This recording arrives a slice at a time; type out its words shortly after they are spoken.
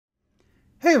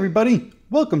Hey everybody,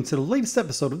 welcome to the latest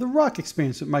episode of the Rock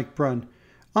Experience with Mike Brunn.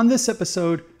 On this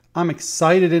episode, I'm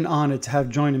excited and honored to have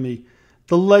joining me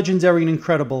the legendary and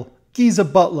incredible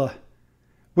Butler.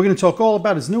 We're going to talk all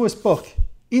about his newest book,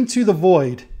 Into the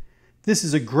Void. This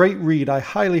is a great read. I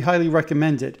highly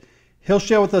recommend it. He'll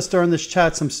share with us during this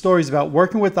chat some stories about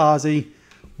working with Ozzy,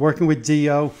 working with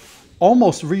Dio,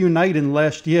 almost reuniting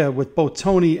last year with both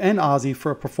Tony and Ozzy for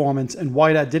a performance and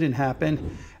why that didn't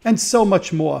happen, and so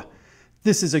much more.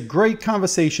 This is a great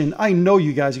conversation. I know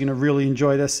you guys are going to really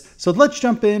enjoy this. So let's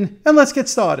jump in and let's get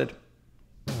started.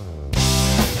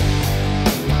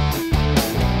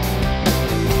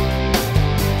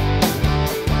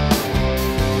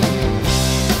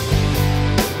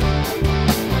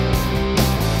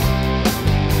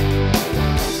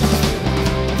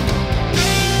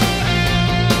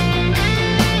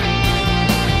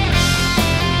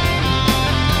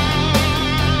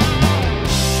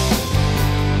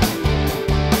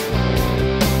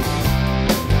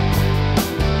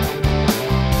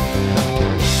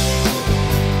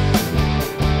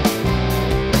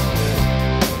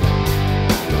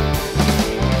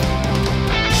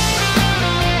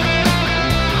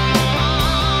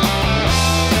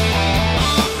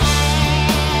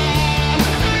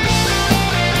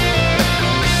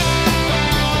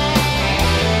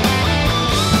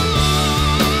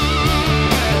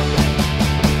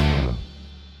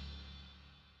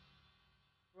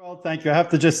 Thank you. I have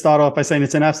to just start off by saying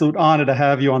it's an absolute honor to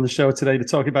have you on the show today to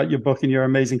talk about your book and your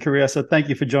amazing career. So thank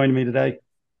you for joining me today.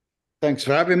 Thanks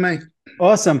for having me.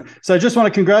 Awesome. So I just want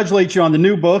to congratulate you on the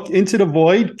new book, Into the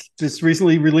Void, just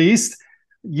recently released.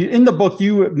 In the book,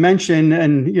 you mentioned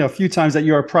a few times that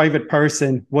you're a private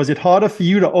person. Was it harder for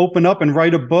you to open up and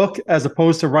write a book as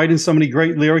opposed to writing so many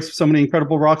great lyrics for so many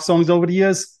incredible rock songs over the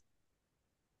years?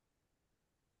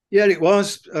 Yeah, it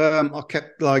was. I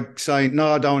kept saying, no,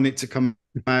 I don't want it to come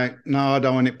out. No, I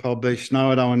don't want it published.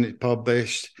 No, I don't want it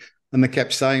published. And they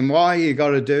kept saying, why? You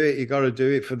got to do it. You got to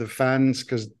do it for the fans.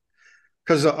 Because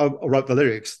I wrote the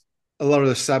lyrics. A lot of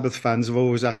the Sabbath fans have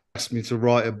always asked me to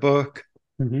write a book.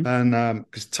 Mm-hmm. And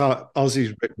because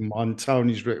Ozzy's written one,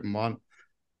 Tony's written one,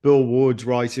 Bill Ward's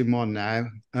writing one now.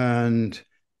 And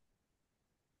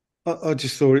I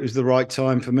just thought it was the right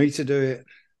time for me to do it.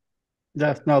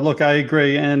 Yeah, no, look, I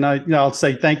agree. And I'll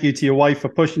say thank you to your wife for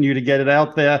pushing you to get it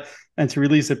out there and to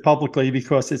release it publicly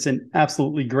because it's an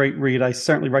absolutely great read. I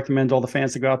certainly recommend all the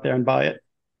fans to go out there and buy it.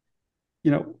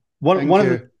 One of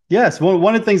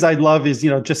the things I love is,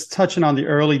 just touching on the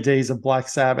early days of Black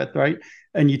Sabbath, right?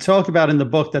 And you talk about in the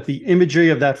book that the imagery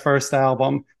of that first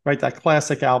album, right, that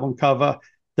classic album cover,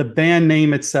 the band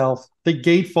name itself, the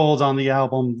gatefolds on the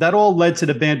album, that all led to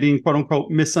the band being quote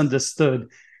unquote misunderstood.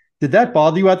 Did that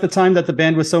bother you at the time that the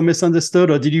band was so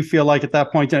misunderstood, or did you feel like at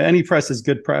that point, any press is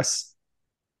good press?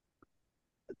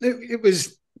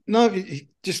 It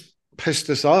just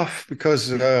pissed us off because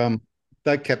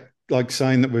they kept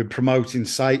saying that we're promoting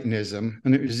Satanism,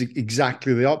 and it was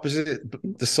exactly the opposite.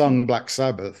 The song Black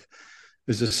Sabbath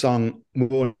is a song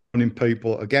warning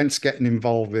people against getting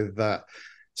involved with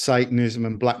Satanism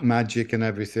and black magic and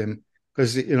everything,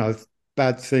 because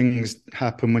bad things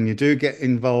happen when you do get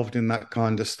involved in that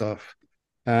kind of stuff.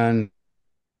 And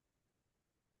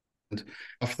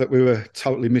that we were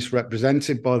totally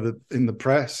misrepresented in the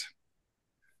press.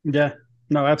 Yeah,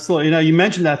 no, absolutely. You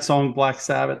mentioned that song Black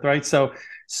Sabbath, right?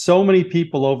 So many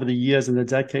people over the years and the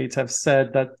decades have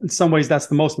said that in some ways that's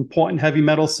the most important heavy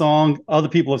metal song. Other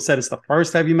people have said it's the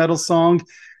first heavy metal song.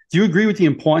 Do you agree with the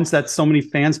importance that so many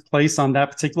fans place on that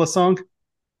particular song?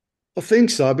 I think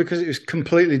so, because it was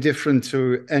completely different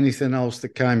to anything else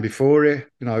that came before it.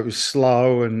 It was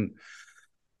slow and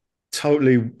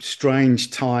totally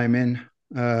strange timing.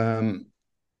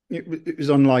 It was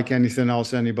unlike anything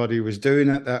else anybody was doing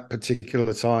at that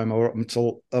particular time or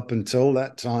up until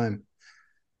that time.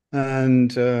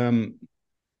 And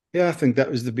I think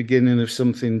that was the beginning of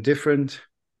something different.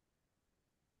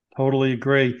 Totally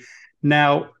agree.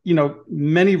 Now,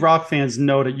 many rock fans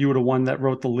know that you were the one that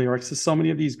wrote the lyrics to so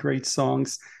many of these great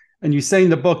songs. And you say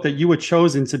in the book that you were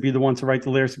chosen to be the one to write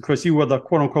the lyrics because you were the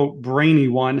quote unquote brainy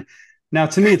one. Now,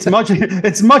 to me, it's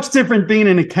much different being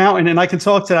an accountant. And I can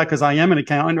talk to that because I am an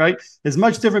accountant, right? It's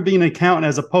much different being an accountant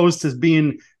as opposed to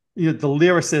being the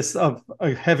lyricist of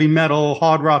a heavy metal,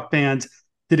 hard rock band.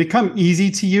 Did it come easy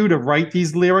to you to write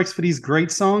these lyrics for these great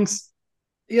songs?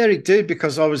 Yeah, it did,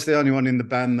 because I was the only one in the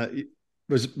band that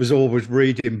was always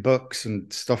reading books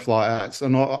and stuff like that.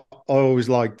 And I always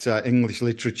liked English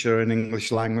literature and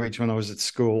English language when I was at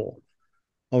school.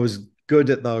 I was good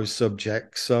at those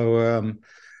subjects. So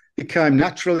it came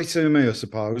naturally to me, I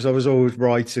suppose. I was always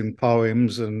writing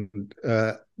poems and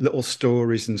little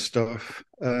stories and stuff.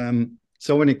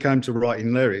 So when it came to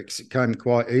writing lyrics, it came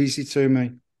quite easy to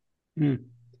me. Hmm.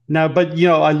 Now, but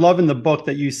I love in the book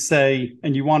that you say,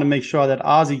 and you want to make sure that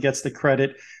Ozzy gets the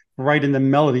credit for writing the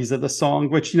melodies of the song,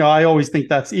 which I always think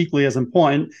that's equally as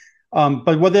important.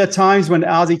 But were there times when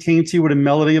Ozzy came to you with a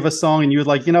melody of a song and you were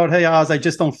like, you know what, hey Oz, I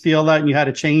just don't feel that, and you had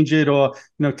to change it, or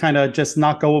kind of just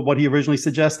not go with what he originally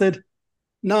suggested?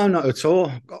 No, not at all.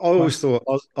 I Wow. always thought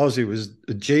Ozzy was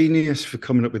a genius for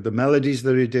coming up with the melodies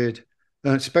that he did,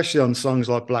 and especially on songs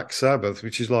like Black Sabbath,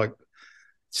 which is like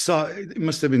so. It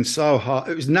must have been so hard.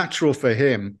 It was natural for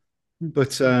him,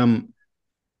 but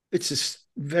it's a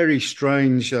very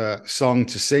strange song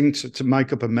to sing to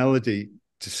make up a melody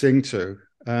to sing to,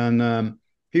 and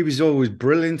he was always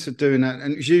brilliant at doing that.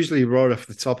 And it was usually right off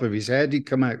the top of his head. He'd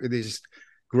come out with these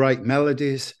great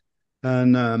melodies,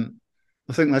 and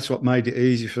I think that's what made it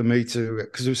easy for me to,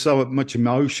 because there was so much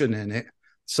emotion in it,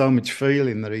 so much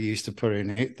feeling that he used to put in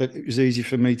it, that it was easy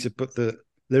for me to put the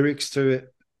lyrics to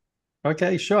it.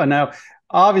 Okay, sure. Now,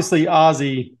 obviously,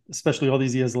 Ozzy, especially all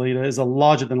these years later, is a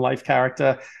larger than life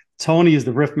character. Tony is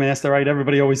the riff master, right?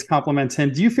 Everybody always compliments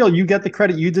him. Do you feel you get the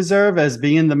credit you deserve as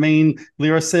being the main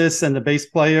lyricist and the bass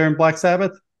player in Black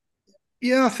Sabbath?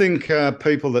 Yeah, I think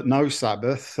people that know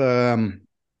Sabbath,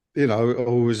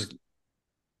 always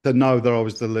they know that I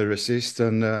was the lyricist,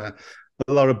 and a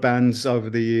lot of bands over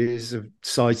the years have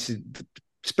cited,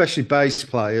 especially bass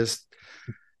players,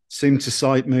 seem to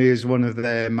cite me as one of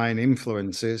their main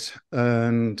influences,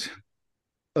 and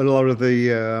a lot of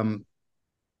the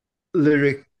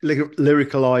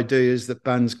lyrical ideas that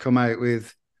bands come out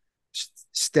with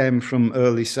stem from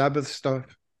early Sabbath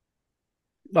stuff.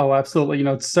 Oh, absolutely.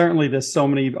 Certainly there's so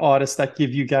many artists that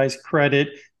give you guys credit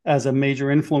as a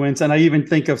major influence. And I even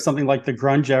think of something like the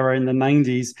grunge era in the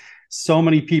 90s. So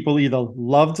many people either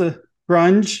loved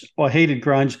grunge or hated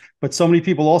grunge, but so many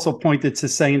people also pointed to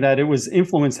saying that it was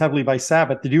influenced heavily by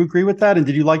Sabbath. Did you agree with that? And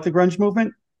did you like the grunge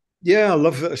movement? Yeah, I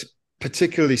love it,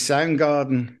 particularly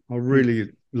Soundgarden. I really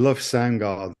love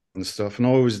Soundgarden and stuff, and I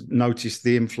always noticed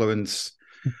the influence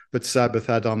that Sabbath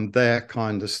had on their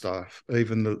kind of stuff,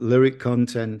 even the lyric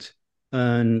content.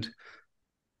 And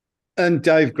and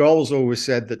Dave Grohl's always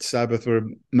said that Sabbath were a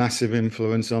massive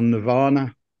influence on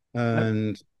Nirvana. Yeah.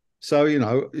 And so,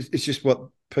 it's just what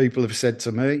people have said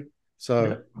to me. Yeah.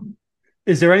 So,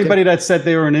 Is there yeah. anybody that said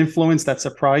they were an influence that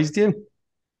surprised you?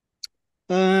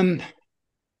 I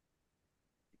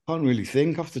can't really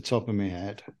think off the top of my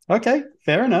head. Okay,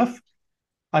 fair enough.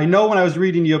 I know when I was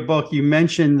reading your book, you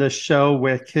mentioned the show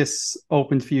where Kiss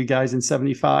opened for you guys in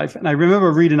 '75. And I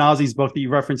remember reading Ozzy's book that you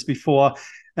referenced before,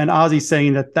 and Ozzy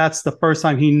saying that that's the first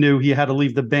time he knew he had to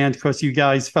leave the band because you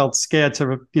guys felt scared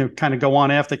to, kind of go on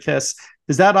after Kiss.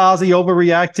 Is that Ozzy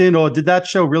overreacting, or did that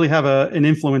show really have an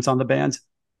influence on the band?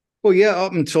 Well, yeah,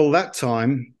 up until that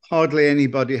time, hardly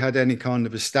anybody had any kind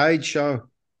of a stage show.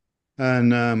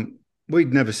 And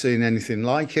we'd never seen anything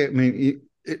like it. I mean,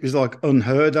 it was like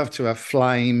unheard of to have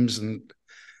flames and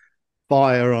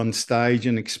fire on stage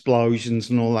and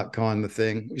explosions and all that kind of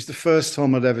thing. It was the first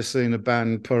time I'd ever seen a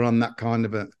band put on that kind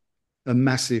of a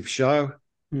massive show.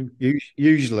 Hmm.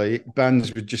 Usually,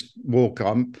 bands would just walk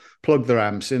on, plug their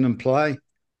amps in, and play,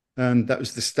 and that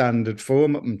was the standard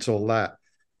form up until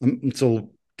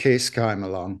until Kiss came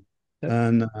along, Yeah.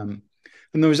 and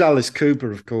there was Alice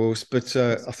Cooper, of course, but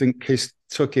I think Kiss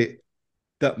took it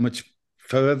that much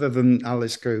further than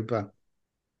Alice Cooper.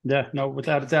 Yeah, no,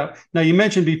 without a doubt. Now, you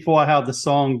mentioned before how the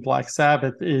song Black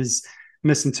Sabbath is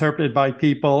misinterpreted by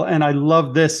people. And I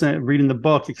love this reading the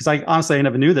book because I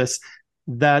never knew this,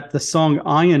 that the song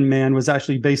Iron Man was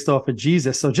actually based off of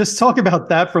Jesus. So just talk about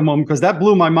that for a moment because that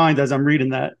blew my mind as I'm reading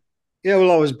that. Yeah,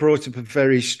 well, I was brought up a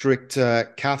very strict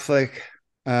Catholic,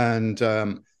 and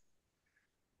um,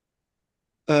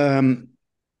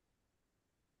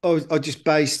 I just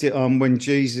based it on when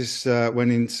Jesus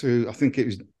went into, I think it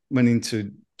was went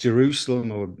into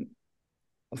Jerusalem, or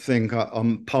I think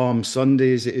on Palm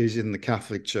Sunday, as it is in the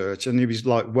Catholic Church, and he was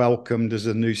like welcomed as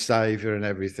a new savior and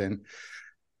everything.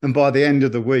 And by the end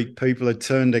of the week, people had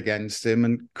turned against him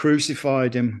and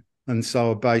crucified him. And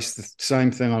so I based the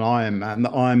same thing on Iron Man.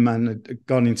 That Iron Man had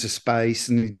gone into space,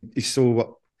 and he saw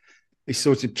what he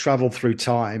sort of traveled through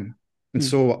time and Mm.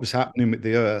 saw what was happening with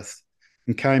the Earth,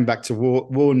 and came back to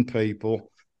warn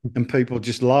people, and people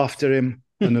just laughed at him.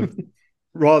 And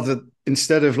rather,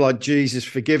 instead of like Jesus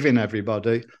forgiving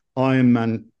everybody, Iron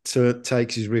Man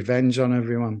takes his revenge on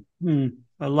everyone.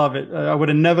 I love it. I would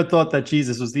have never thought that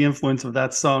Jesus was the influence of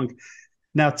that song.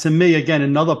 Now, to me, again,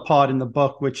 another part in the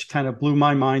book which kind of blew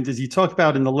my mind is you talk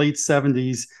about in the late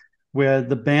 '70s where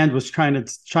the band was trying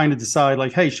to decide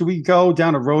like, hey, should we go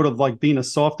down a road of like being a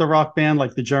softer rock band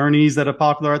like the Journeys that are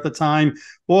popular at the time,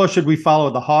 or should we follow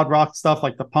the hard rock stuff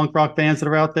like the punk rock bands that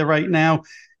are out there right now?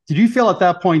 Did you feel at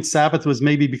that point Sabbath was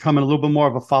maybe becoming a little bit more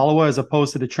of a follower as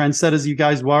opposed to the trendsetters you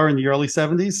guys were in the early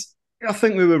 70s? I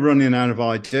think we were running out of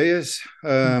ideas.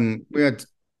 We had,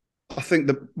 I think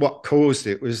that what caused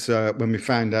it was when we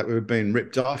found out we were being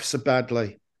ripped off so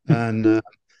badly, and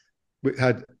we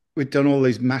had we'd done all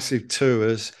these massive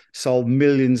tours, sold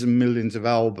millions and millions of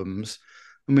albums,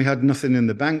 and we had nothing in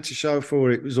the bank to show for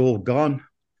it. It was all gone,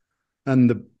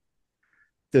 and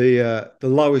the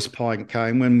lowest point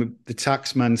came when the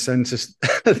tax man sent us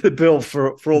the bill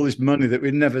for all this money that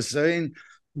we'd never seen,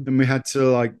 and we had to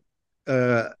like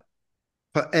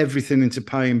put everything into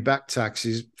paying back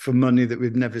taxes for money that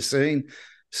we'd never seen.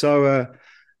 So,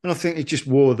 and I think it just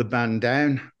wore the band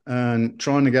down. And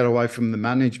trying to get away from the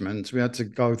management, we had to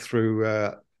go through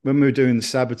when we were doing the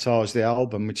Sabotage, the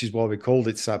album, which is why we called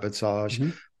it Sabotage. Mm-hmm.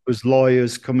 Was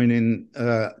lawyers coming in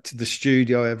to the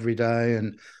studio every day,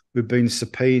 and we've been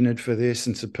subpoenaed for this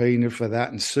and subpoenaed for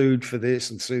that, and sued for this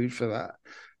and sued for that,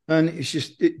 and it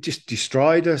just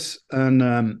destroyed us. And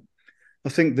I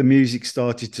think the music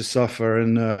started to suffer,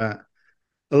 and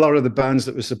a lot of the bands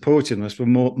that were supporting us were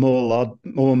more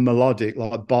melodic,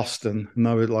 like Boston, and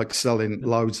they were like selling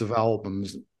loads of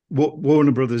albums.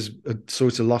 Warner Brothers had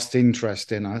sort of lost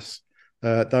interest in us.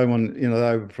 They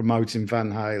were promoting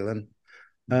Van Halen,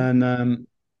 and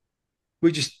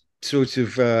we just sort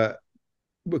of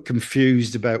were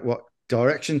confused about what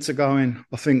direction to go in.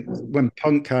 I think when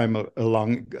punk came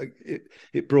along,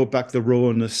 it brought back the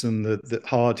rawness and the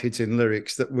hard hitting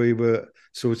lyrics that we were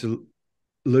sort of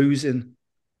losing.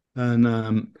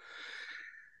 And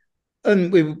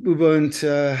we weren't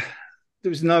there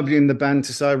was nobody in the band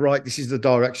to say, right, this is the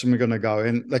direction we're going to go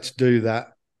in, let's do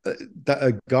that. That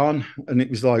had gone, and it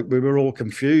was like we were all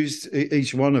confused.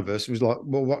 Each one of us was like,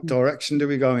 well, what direction do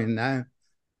we go in now?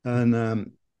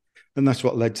 And that's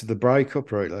what led to the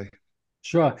breakup, really.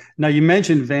 Sure. Now you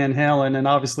mentioned Van Halen, and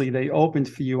obviously they opened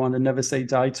for you on the Never Say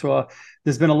Die tour.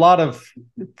 There's been a lot of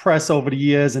press over the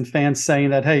years and fans saying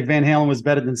that, hey, Van Halen was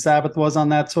better than Sabbath was on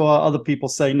that tour. Other people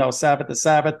say, no, Sabbath is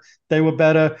Sabbath. They were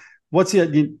better. What's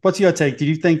your take? Do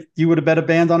you think you were a better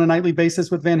band on a nightly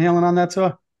basis with Van Halen on that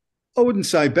tour? I wouldn't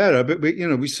say better, but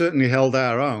we certainly held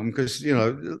our own because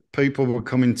people were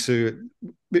coming to.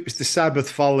 It was the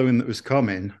Sabbath following that was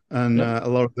coming, and Yep. a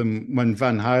lot of them, when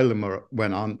Van Halen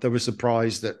went on, they were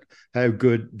surprised at how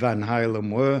good Van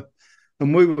Halen were,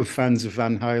 and we were fans of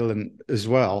Van Halen as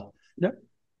well. Yep.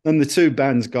 And the two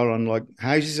bands got on like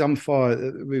houses on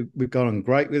fire. We got on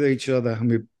great with each other,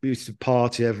 and we used to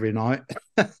party every night.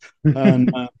 And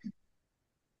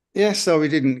yeah, so we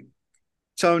didn't.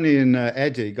 Tony and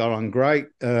Eddie got on great.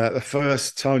 At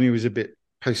first, Tony was a bit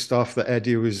pissed off that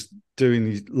Eddie was doing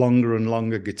these longer and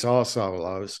longer guitar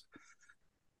solos.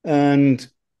 And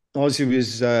Ozzy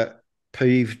was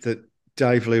peeved that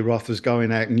Dave Lee Roth was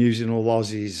going out and using all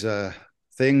Ozzy's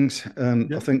things.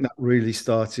 And I Yep. think that really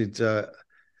started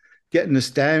getting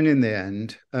us down in the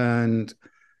end. And,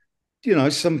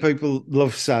 some people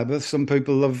love Sabbath, some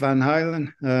people love Van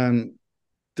Halen.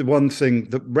 The one thing,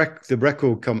 the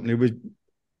record company was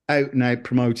out and out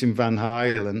promoting Van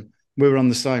Halen. We were on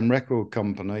the same record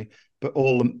company, but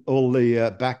all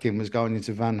the backing was going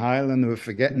into Van Halen. They were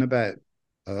forgetting about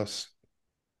us.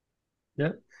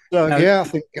 Yep. So Now, yeah,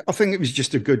 I think it was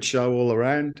just a good show all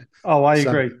around. oh, I So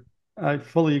agree. I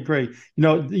fully agree.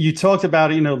 You talked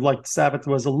about, like Sabbath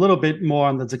was a little bit more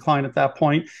on the decline at that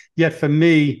point. Yet for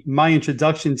me, my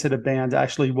introduction to the band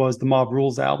actually was the Mob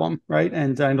Rules album, right?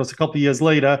 And I know it's a couple of years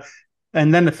later.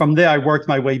 And then from there, I worked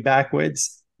my way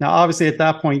backwards. Now, obviously, at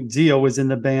that point, Dio was in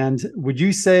the band. Would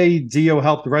you say Dio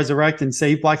helped resurrect and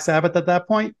save Black Sabbath at that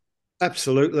point?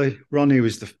 absolutely, Ronnie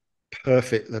was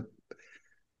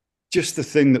just the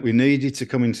thing that we needed to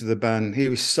come into the band. He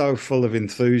was so full of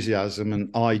enthusiasm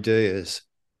and ideas,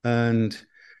 and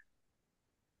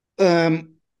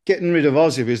getting rid of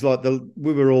Ozzy was like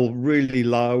we were all really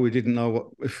low. We didn't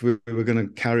know if we were going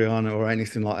to carry on or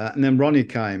anything like that. And then Ronnie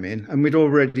came in, and we'd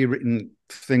already written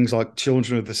things like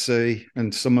Children of the Sea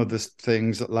and some of the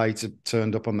things that later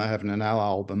turned up on the Heaven and Hell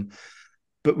album,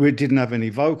 but we didn't have any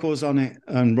vocals on it.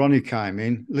 And Ronnie came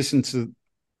in, listened to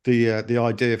the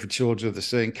idea for Children of the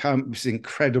Sea, and came with this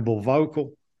incredible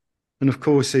vocal. And of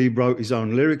course, he wrote his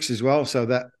own lyrics as well, so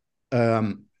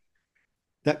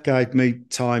that gave me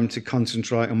time to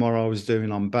concentrate on what I was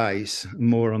doing on bass,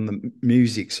 more on the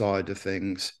music side of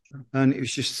things. And it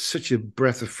was just such a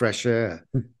breath of fresh air.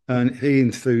 And he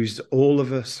enthused all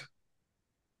of us.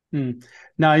 Hmm.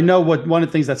 Now, I know what one of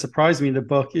the things that surprised me in the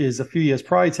book is a few years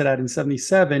prior to that, in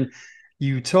 '77,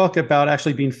 you talk about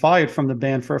actually being fired from the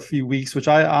band for a few weeks, which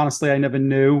I honestly I never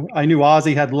knew. I knew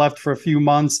Ozzy had left for a few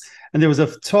months, and there was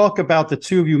a talk about the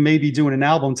two of you maybe doing an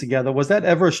album together. Was that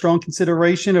ever a strong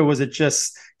consideration, or was it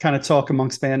just kind of talk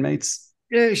amongst bandmates?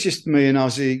 Yeah, it's just me and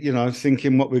Ozzy,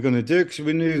 thinking what we're going to do because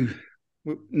we knew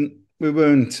we, we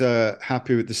weren't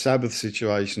happy with the Sabbath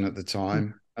situation at the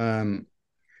time.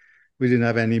 We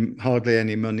didn't have hardly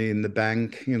any money in the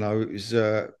bank. It was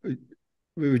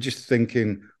we were just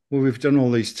thinking, well, we've done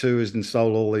all these tours and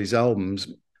sold all these albums,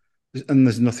 and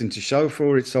there's nothing to show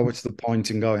for it. So what's the point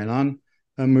in going on?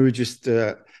 And we were just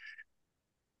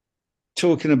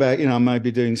talking about,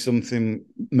 maybe doing something,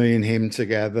 me and him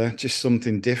together, just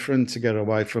something different to get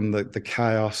away from the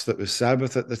chaos that was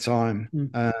Sabbath at the time.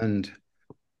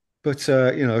 But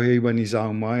he went his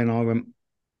own way, and I went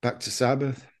back to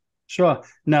Sabbath. Sure.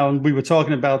 Now, we were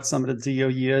talking about some of the Dio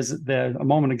years there a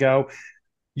moment ago.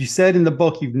 You said in the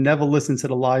book you've never listened to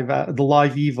the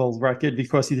Live Evil record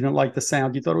because you didn't like the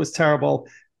sound. You thought it was terrible.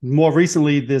 More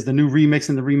recently, there's the new remix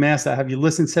and the remaster. Have you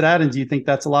listened to that, and do you think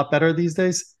that's a lot better these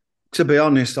days? To be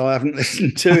honest, I haven't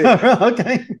listened to it.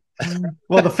 Okay.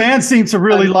 Well, the fans seem to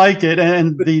really like it,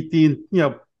 and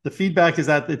the feedback is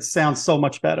that it sounds so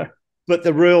much better. But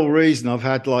the real reason I've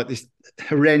had like this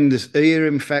horrendous ear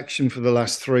infection for the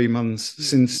last 3 months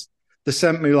since they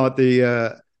sent me like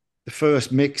the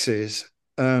first mixes,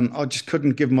 and I just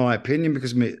couldn't give my opinion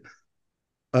because my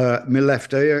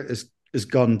left ear has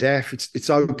gone deaf. It's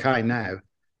okay now,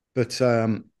 but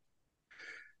the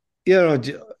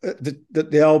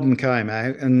album came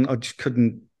out and I just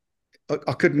couldn't.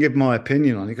 I couldn't give my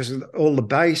opinion on it because all the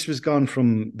bass was gone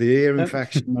from the ear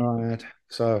infection that I had.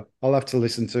 So I'll have to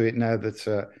listen to it now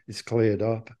that it's cleared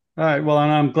up. All right. Well,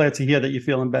 and I'm glad to hear that you're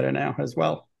feeling better now as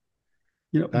well.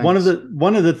 Thanks.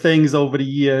 One of the things over the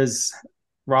years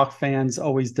rock fans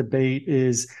always debate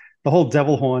is the whole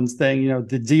devil horns thing.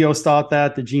 Did Dio start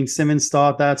that? Did Gene Simmons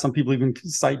start that? Some people even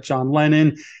cite John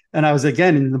Lennon. And I was,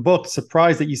 again, in the book,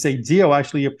 surprised that you say Dio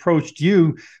actually approached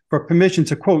you for permission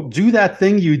to, quote, do that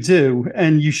thing you do.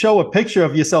 And you show a picture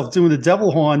of yourself doing the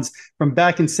devil horns from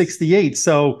back in '68.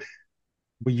 So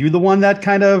were you the one that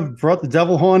kind of brought the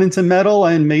devil horn into metal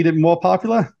and made it more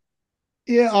popular?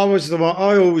 Yeah, I was the one.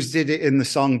 I always did it in the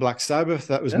song Black Sabbath.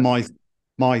 That was my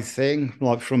thing.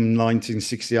 Like from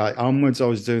 1968 onwards, I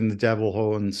was doing the devil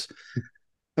horns.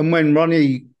 And when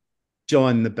Ronnie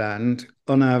joined the band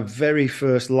on our very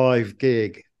first live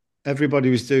gig,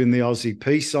 everybody was doing the Ozzy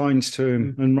peace signs to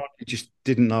him, and Ronnie just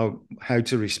didn't know how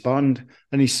to respond.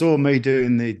 And he saw me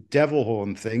doing the devil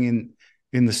horn thing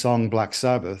in the song Black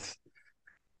Sabbath.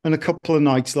 And a couple of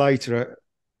nights later,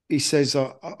 he says, I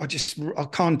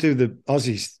can't do the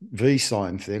Ozzy's V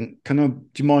sign thing. Do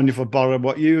you mind if I borrow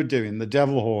what you were doing, the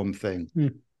devil horn thing?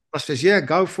 I says, yeah,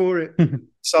 go for it.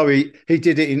 So he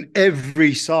did it in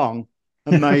every song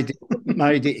and made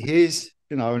it his,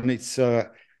 and it's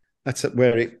that's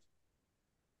where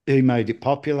he made it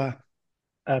popular.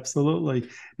 Absolutely.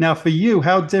 Now, for you,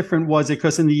 how different was it?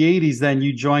 Because in the '80s, then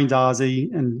you joined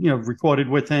Ozzy and recorded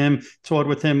with him, toured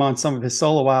with him on some of his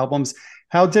solo albums.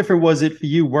 How different was it for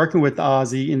you working with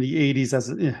Ozzy in the '80s as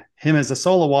him as a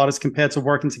solo artist compared to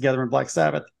working together in Black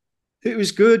Sabbath? It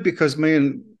was good because me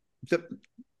and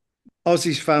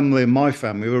Ozzy's family and my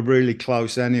family were really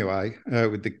close anyway.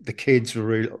 With the kids were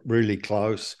really, really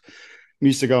close. We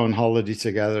used to go on holiday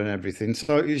together and everything.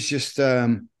 So it was just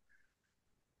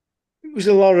it was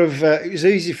a lot of it was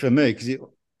easy for me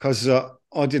because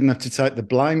I didn't have to take the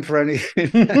blame for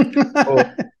anything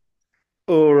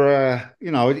or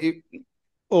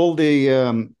all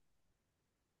the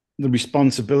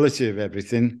responsibility of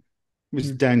everything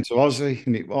was down to Ozzy,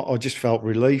 and I just felt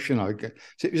relief. So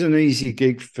it was an easy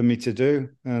gig for me to do,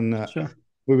 and Sure.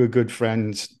 we were good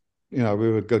friends. We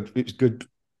were good. It was good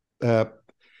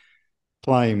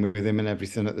playing with him and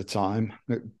everything at the time.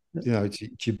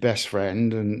 It's your best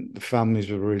friend, and the families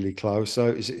were really close, so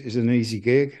it's an easy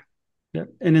gig. Yeah.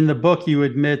 And in the book, you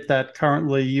admit that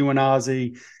currently you and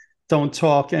Ozzy don't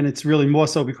talk, and it's really more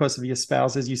so because of your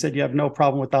spouses. You said you have no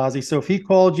problem with Ozzy. So if he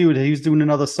called you and he was doing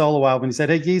another solo album, he said,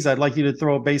 "Hey, Geese, I'd like you to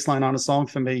throw a bass line on a song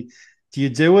for me." Do you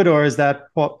do it, or is that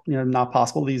not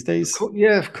possible these days?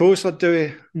 Yeah, of course I'd do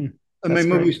it. I mean,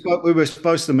 we were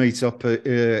supposed to meet up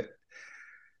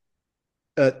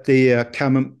at the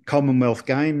Commonwealth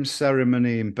Games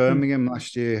ceremony in Birmingham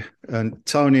last year, and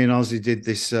Tony and Ozzy did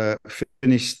this this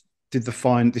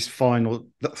final.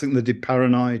 I think they did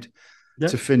Paranoid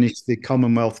to finish the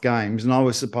Commonwealth Games, and I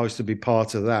was supposed to be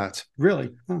part of that. Really?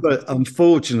 But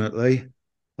unfortunately,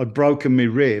 I'd broken my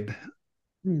rib,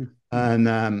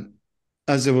 and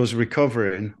as I was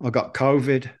recovering, I got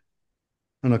COVID.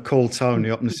 And I called Tony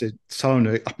up and I said,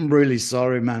 Tony, I'm really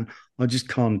sorry, man. I just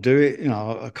can't do it.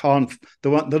 I can't.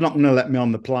 They're not going to let me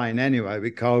on the plane anyway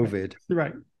with COVID.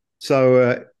 Right.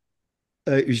 So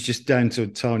it was just down to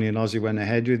Tony and Ozzy went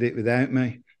ahead with it without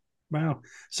me. Wow.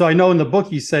 So I know in the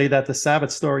book you say that the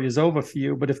Sabbath story is over for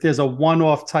you, but if there's a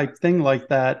one-off type thing like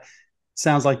that,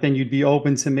 sounds like then you'd be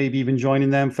open to maybe even joining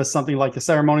them for something like a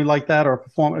ceremony like that or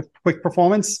a quick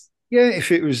performance. Yeah,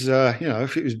 if it was,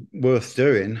 if it was worth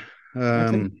doing,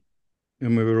 Okay. um,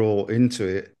 and we were all into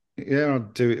it, yeah,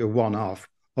 I'd do it a one-off.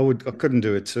 I couldn't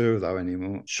do a tour though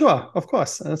anymore. Sure, of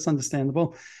course. That's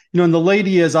understandable. In the later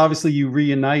years, obviously you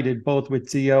reunited both with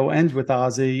Dio and with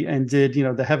Ozzy and did,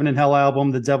 the Heaven and Hell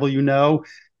album, The Devil You Know,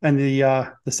 and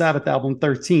the Sabbath album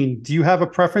 13. Do you have a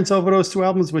preference over those two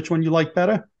albums? Which one you like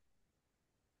better?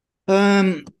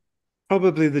 Um,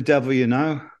 Probably The Devil You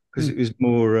Know, because Hmm. it was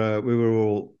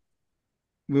more.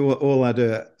 We all had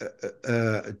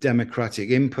a democratic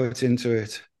input into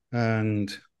it,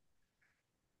 and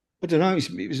I don't know.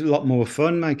 It was a lot more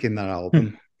fun making that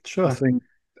album. I Sure. think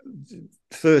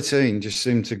 13 just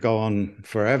seemed to go on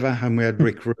forever, and we had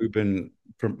Rick Rubin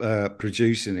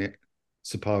producing it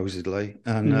supposedly,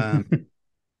 and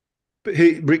but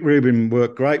Rick Rubin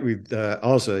worked great with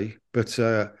Ozzy, but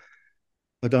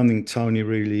I don't think Tony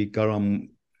really got on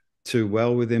too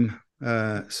well with him.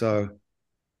 So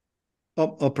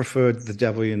I preferred the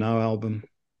Devil You Know album.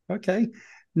 Okay.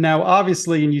 Now,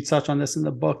 obviously, and you touch on this in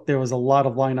the book, there was a lot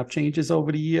of lineup changes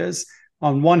over the years.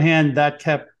 On one hand, that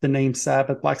kept the name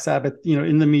Sabbath, Black Sabbath,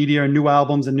 in the media, and new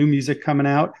albums and new music coming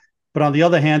out. But on the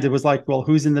other hand, it was like, well,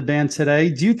 who's in the band today?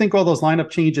 Do you think all those lineup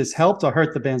changes helped or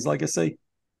hurt the band's legacy?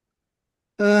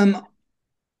 Um,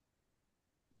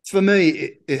 for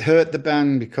me, it hurt the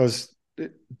band because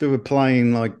they were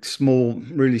playing like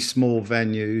really small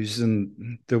venues,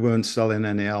 and they weren't selling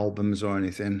any albums or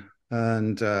anything.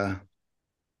 And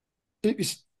it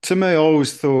was to me, I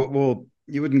always thought, well,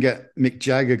 you wouldn't get Mick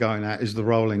Jagger going out as the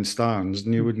Rolling Stones,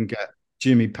 and you wouldn't get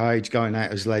Jimmy Page going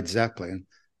out as Led Zeppelin.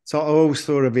 So I always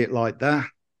thought of it like that.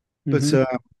 But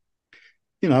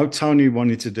Mm-hmm. Tony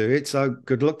wanted to do it, so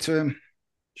good luck to him.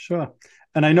 Sure.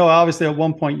 And I know obviously at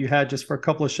one point you had just for a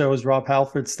couple of shows, Rob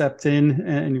Halford stepped in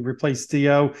and you replaced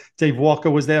Dio. Dave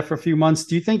Walker was there for a few months.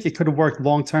 Do you think it could have worked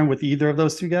long term with either of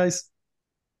those two guys?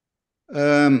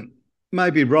 Um,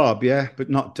 Maybe Rob, yeah, but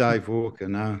not Dave Walker.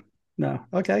 No. No.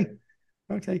 Okay.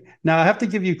 Okay. Now, I have to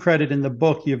give you credit in the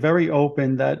book. You're very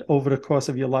open that over the course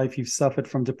of your life, you've suffered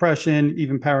from depression,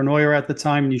 even paranoia at the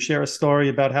time. And you share a story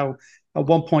about how at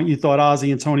one point you thought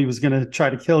Ozzy and Tony was going to try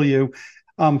to kill you.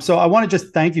 So I want to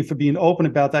just thank you for being open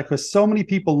about that because so many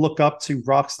people look up to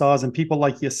rock stars and people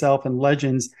like yourself and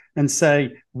legends and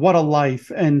say, what a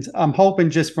life. And I'm hoping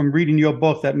just from reading your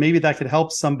book that maybe that could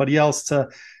help somebody else to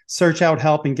search out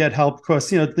help and get help because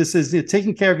this is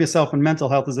taking care of yourself and mental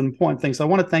health is an important thing. So I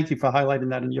want to thank you for highlighting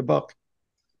that in your book.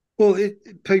 Well,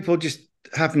 people just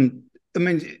haven't. I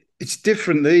mean, it's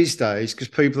different these days because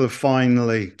people are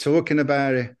finally talking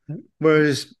about it.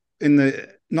 Whereas in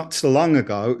the not so long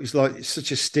ago, it's like it's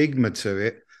such a stigma to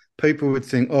it. People would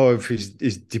think, oh, if he's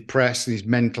depressed and he's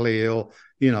mentally ill,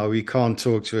 you can't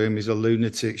talk to him. He's a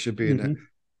lunatic. Should be in it. Mm-hmm.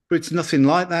 But it's nothing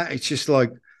like that. It's just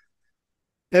like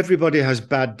everybody has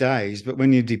bad days, but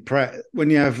when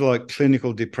you have like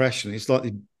clinical depression, it's like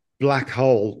the black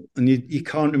hole, and you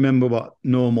can't remember what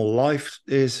normal life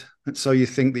is, and so you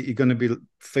think that you're going to be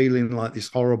feeling like this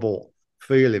horrible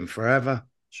feeling forever.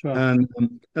 Sure. And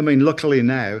I mean, luckily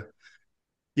now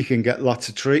you can get lots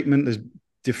of treatment. There's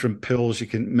different pills you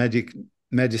can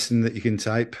medicine that you can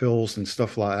take, pills and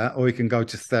stuff like that, or you can go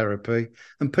to therapy.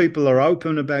 And people are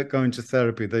open about going to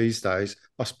therapy these days.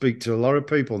 I speak to a lot of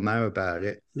people now about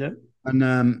it, Yeah. and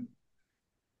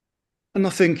I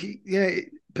think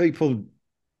people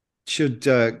should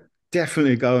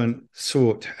definitely go and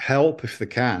sort help if they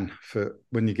can for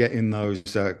when you get in those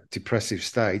depressive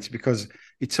states. Because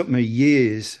it took me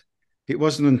years. It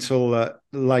wasn't until the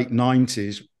late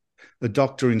 90s a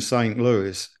doctor in St.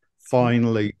 Louis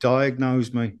finally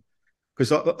diagnosed me.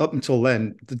 Because up until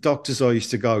then, the doctors I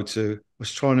used to go to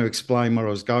was trying to explain what I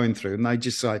was going through, and they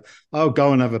just say, "Oh,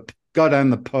 go down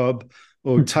the pub,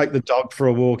 or take the dog for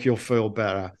a walk. You'll feel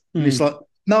better." And it's Mm, like,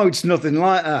 no, it's nothing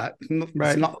like that. It's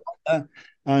right. not like that.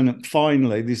 And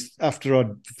finally, this after I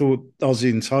thought Ozzy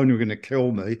and Tony were going to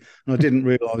kill me, and I didn't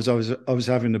realize I was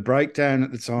having a breakdown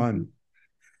at the Mhm. time.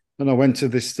 And I went to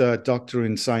this doctor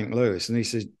in St. Louis, and he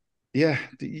said, "Yeah,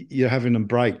 you're having a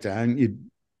breakdown. You're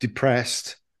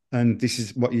depressed, and this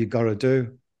is what you got to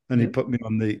do." And he Yeah. put me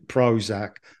on the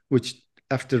Prozac, which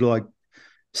after like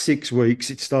 6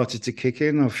 weeks, it started to kick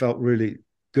in. I felt really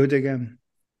good again.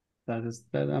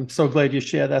 I'm so glad you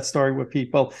share that story with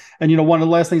people. And, one of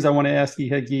the last things I want to ask you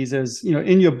here, Giza, is,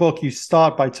 in your book, you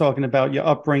start by talking about your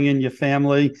upbringing, your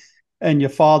family, and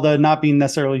your father not being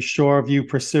necessarily sure of you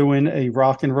pursuing a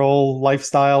rock and roll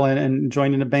lifestyle and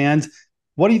joining a band.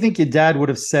 What do you think your dad would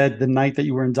have said the night that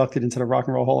you were inducted into the Rock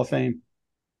and Roll Hall of Fame?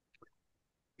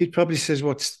 He probably says,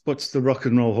 "What's the Rock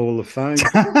and Roll Hall of Fame?"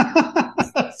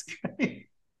 That's great.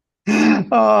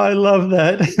 Oh, I love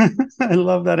that. I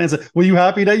love that answer. Were you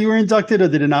happy that you were inducted, or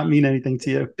did it not mean anything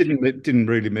to you? It didn't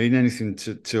really mean anything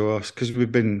to us because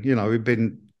we've been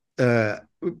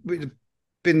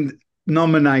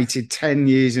nominated 10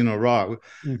 years in a row,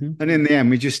 Mm-hmm. and in the end,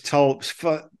 we just told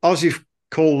Ozzy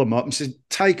called them up and said,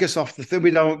 "Take us off the thing.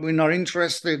 We're not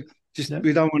interested. Just Yeah.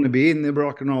 we don't want to be in the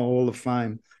Rock and Roll Hall of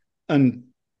Fame." And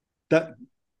that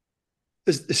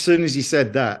as soon as he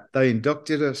said that, they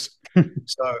inducted us.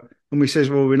 So, and we says,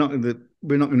 "Well, we're not going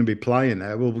to be playing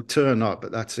there. We'll turn up,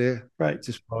 but that's it. Right. It's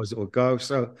as far as it will go."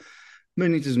 So, I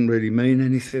mean, it doesn't really mean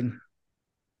anything.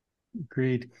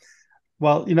 Agreed.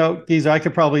 Well, Geezer, I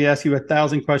could probably ask you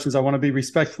 1,000 questions. I want to be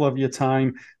respectful of your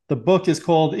time. The book is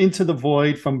called Into the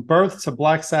Void: From Birth to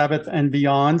Black Sabbath and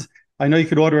Beyond. I know you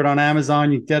could order it on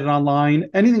Amazon. You can get it online.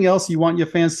 Anything else you want your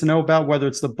fans to know about, whether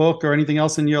it's the book or anything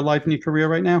else in your life and your career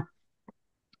right now?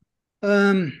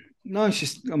 No, it's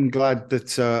just I'm glad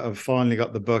that I've finally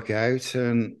got the book out,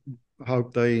 and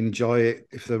hope they enjoy it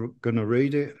if they're going to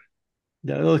read it.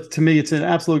 Yeah, look, to me, it's an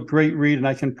absolute great read, and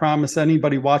I can promise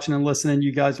anybody watching and listening,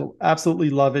 you guys will absolutely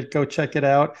love it. Go check it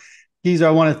out. Geezer,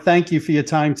 I want to thank you for your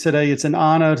time today. It's an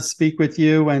honor to speak with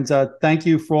you, and thank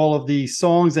you for all of the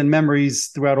songs and memories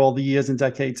throughout all the years and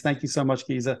decades. Thank you so much,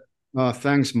 Geezer. Oh,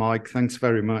 thanks, Mike. Thanks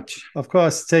very much. Of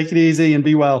course, take it easy and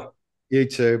be well. You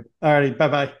too. All righty,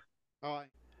 bye-bye. Bye.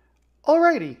 All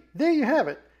righty, there you have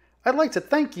it. I'd like to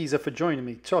thank Geezer for joining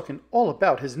me, talking all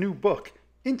about his new book,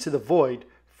 Into the Void: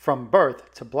 From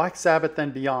Birth to Black Sabbath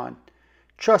and Beyond.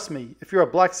 Trust me, if you're a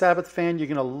Black Sabbath fan, you're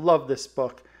going to love this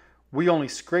book. We only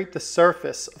scraped the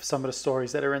surface of some of the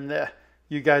stories that are in there.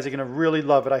 You guys are going to really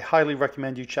love it. I highly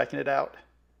recommend you checking it out.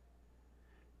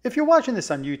 If you're watching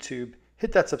this on YouTube,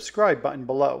 hit that subscribe button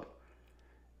below.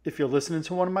 If you're listening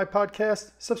to one of my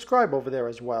podcasts, subscribe over there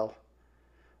as well.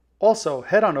 Also,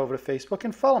 head on over to Facebook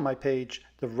and follow my page,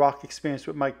 The Rock Experience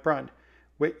with Mike Brunn,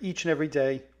 where each and every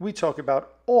day we talk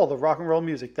about all the rock and roll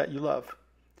music that you love.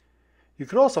 You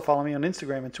could also follow me on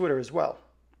Instagram and Twitter as well.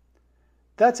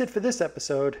 That's it for this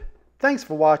episode. Thanks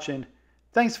for watching.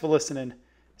 Thanks for listening.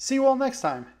 See you all next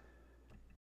time.